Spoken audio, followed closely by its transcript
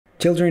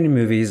Children in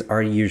movies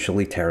are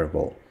usually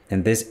terrible,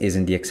 and this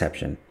isn't the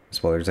exception.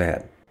 Spoilers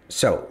ahead.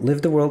 So,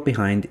 Leave the World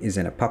Behind is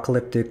an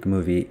apocalyptic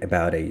movie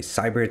about a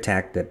cyber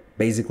attack that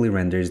basically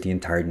renders the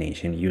entire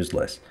nation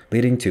useless,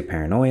 leading to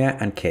paranoia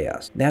and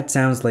chaos. That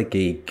sounds like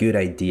a good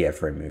idea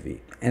for a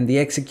movie, and the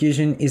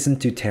execution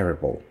isn't too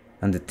terrible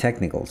on the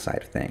technical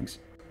side of things.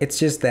 It's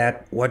just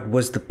that, what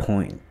was the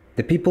point?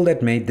 The people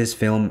that made this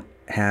film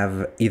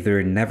have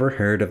either never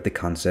heard of the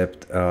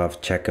concept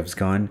of Chekhov's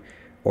gun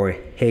or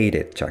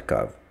hated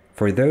Chekhov.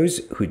 For those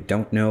who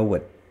don't know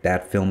what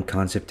that film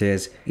concept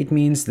is, it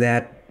means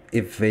that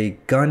if a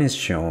gun is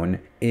shown,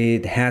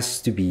 it has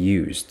to be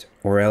used,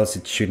 or else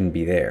it shouldn't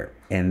be there.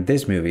 And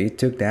this movie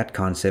took that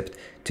concept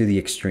to the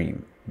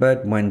extreme,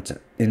 but went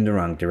in the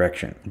wrong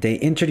direction. They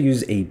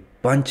introduced a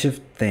bunch of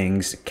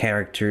things,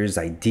 characters,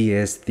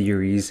 ideas,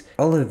 theories,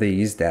 all of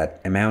these that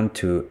amount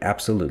to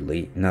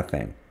absolutely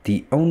nothing.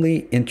 The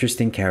only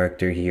interesting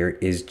character here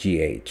is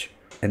GH,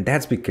 and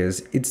that's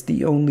because it's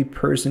the only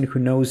person who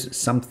knows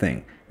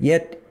something,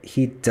 yet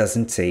he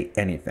doesn't say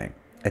anything.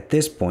 At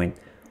this point,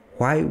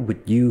 why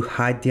would you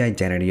hide the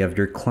identity of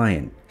your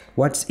client?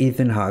 What's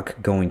Ethan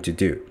Hawke going to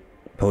do?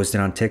 Post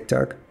it on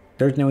TikTok?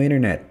 There's no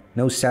internet,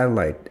 no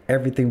satellite,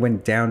 everything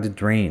went down the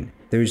drain.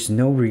 There's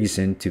no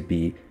reason to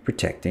be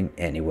protecting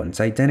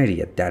anyone's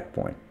identity at that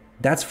point.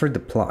 That's for the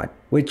plot,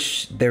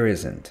 which there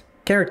isn't.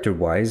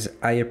 Character-wise,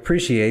 I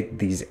appreciate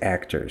these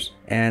actors,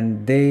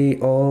 and they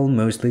all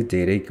mostly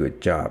did a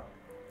good job,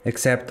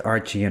 except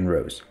Archie and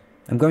Rose.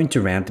 I'm going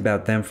to rant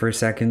about them for a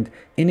second.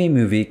 In a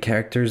movie,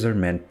 characters are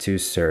meant to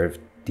serve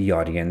the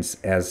audience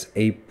as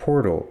a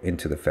portal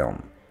into the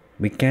film.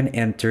 We can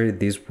enter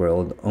this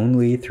world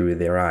only through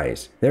their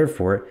eyes.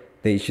 Therefore,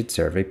 they should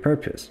serve a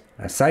purpose.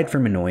 Aside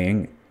from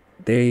annoying,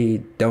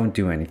 they don't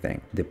do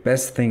anything. The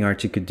best thing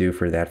Archie could do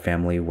for that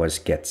family was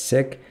get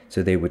sick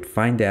so they would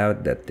find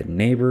out that the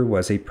neighbor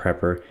was a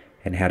prepper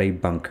and had a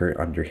bunker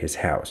under his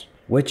house,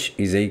 which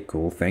is a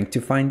cool thing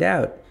to find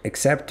out.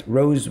 Except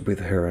Rose, with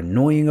her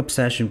annoying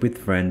obsession with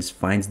friends,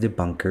 finds the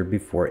bunker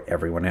before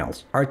everyone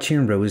else. Archie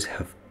and Rose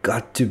have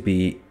got to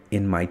be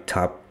in my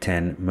top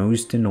 10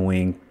 most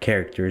annoying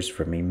characters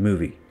from a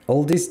movie.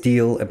 All this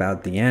deal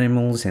about the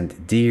animals and the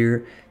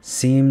deer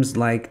seems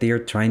like they are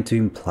trying to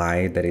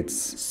imply that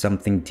it's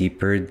something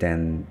deeper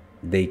than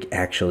they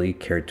actually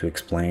care to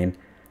explain.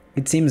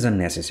 It seems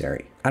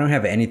unnecessary. I don't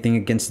have anything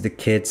against the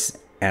kids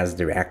as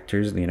their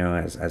actors,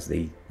 as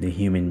the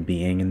human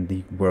being in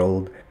the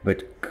world,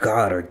 but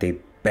God, are they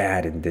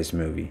bad in this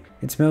movie.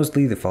 It's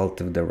mostly the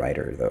fault of the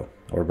writer though,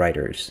 or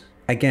writers.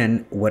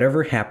 Again,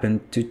 whatever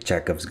happened to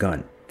Chekhov's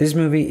gun? This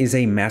movie is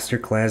a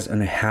masterclass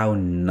on how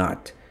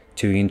not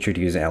to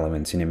introduce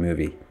elements in a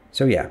movie.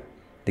 So yeah,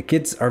 the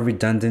kids are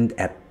redundant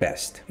at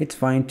best. It's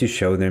fine to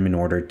show them in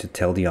order to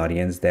tell the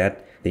audience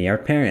that they are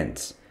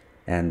parents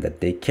and that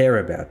they care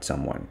about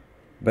someone.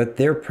 But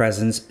their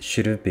presence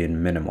should have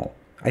been minimal.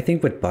 I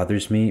think what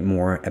bothers me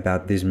more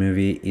about this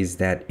movie is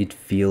that it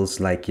feels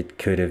like it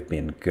could have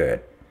been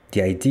good.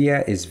 The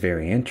idea is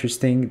very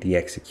interesting, the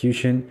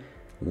execution,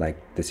 like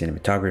the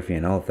cinematography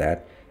and all of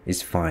that,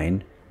 is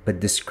fine,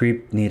 but the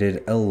script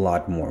needed a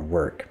lot more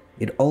work.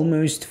 It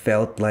almost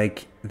felt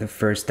like the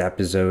first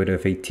episode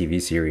of a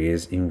TV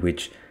series in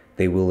which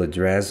they will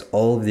address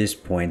all of these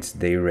points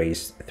they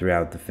raised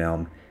throughout the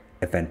film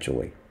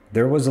eventually.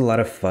 There was a lot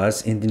of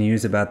fuss in the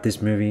news about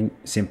this movie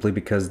simply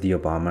because the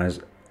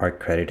Obamas are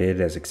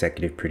credited as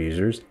executive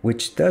producers,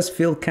 which does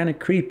feel kind of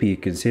creepy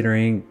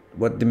considering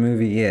what the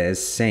movie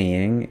is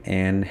saying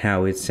and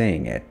how it's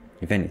saying it,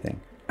 if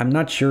anything. I'm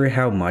not sure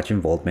how much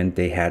involvement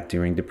they had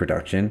during the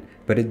production,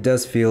 but it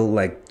does feel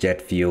like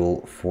jet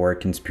fuel for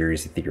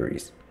conspiracy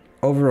theories.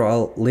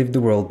 Overall, Leave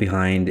the World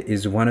Behind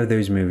is one of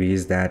those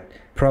movies that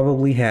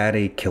probably had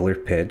a killer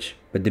pitch,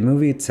 but the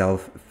movie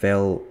itself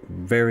fell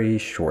very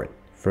short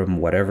from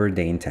whatever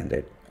they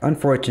intended.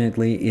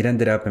 Unfortunately, it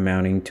ended up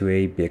amounting to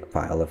a big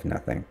pile of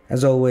nothing.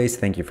 As always,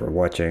 thank you for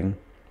watching.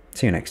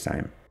 See you next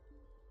time.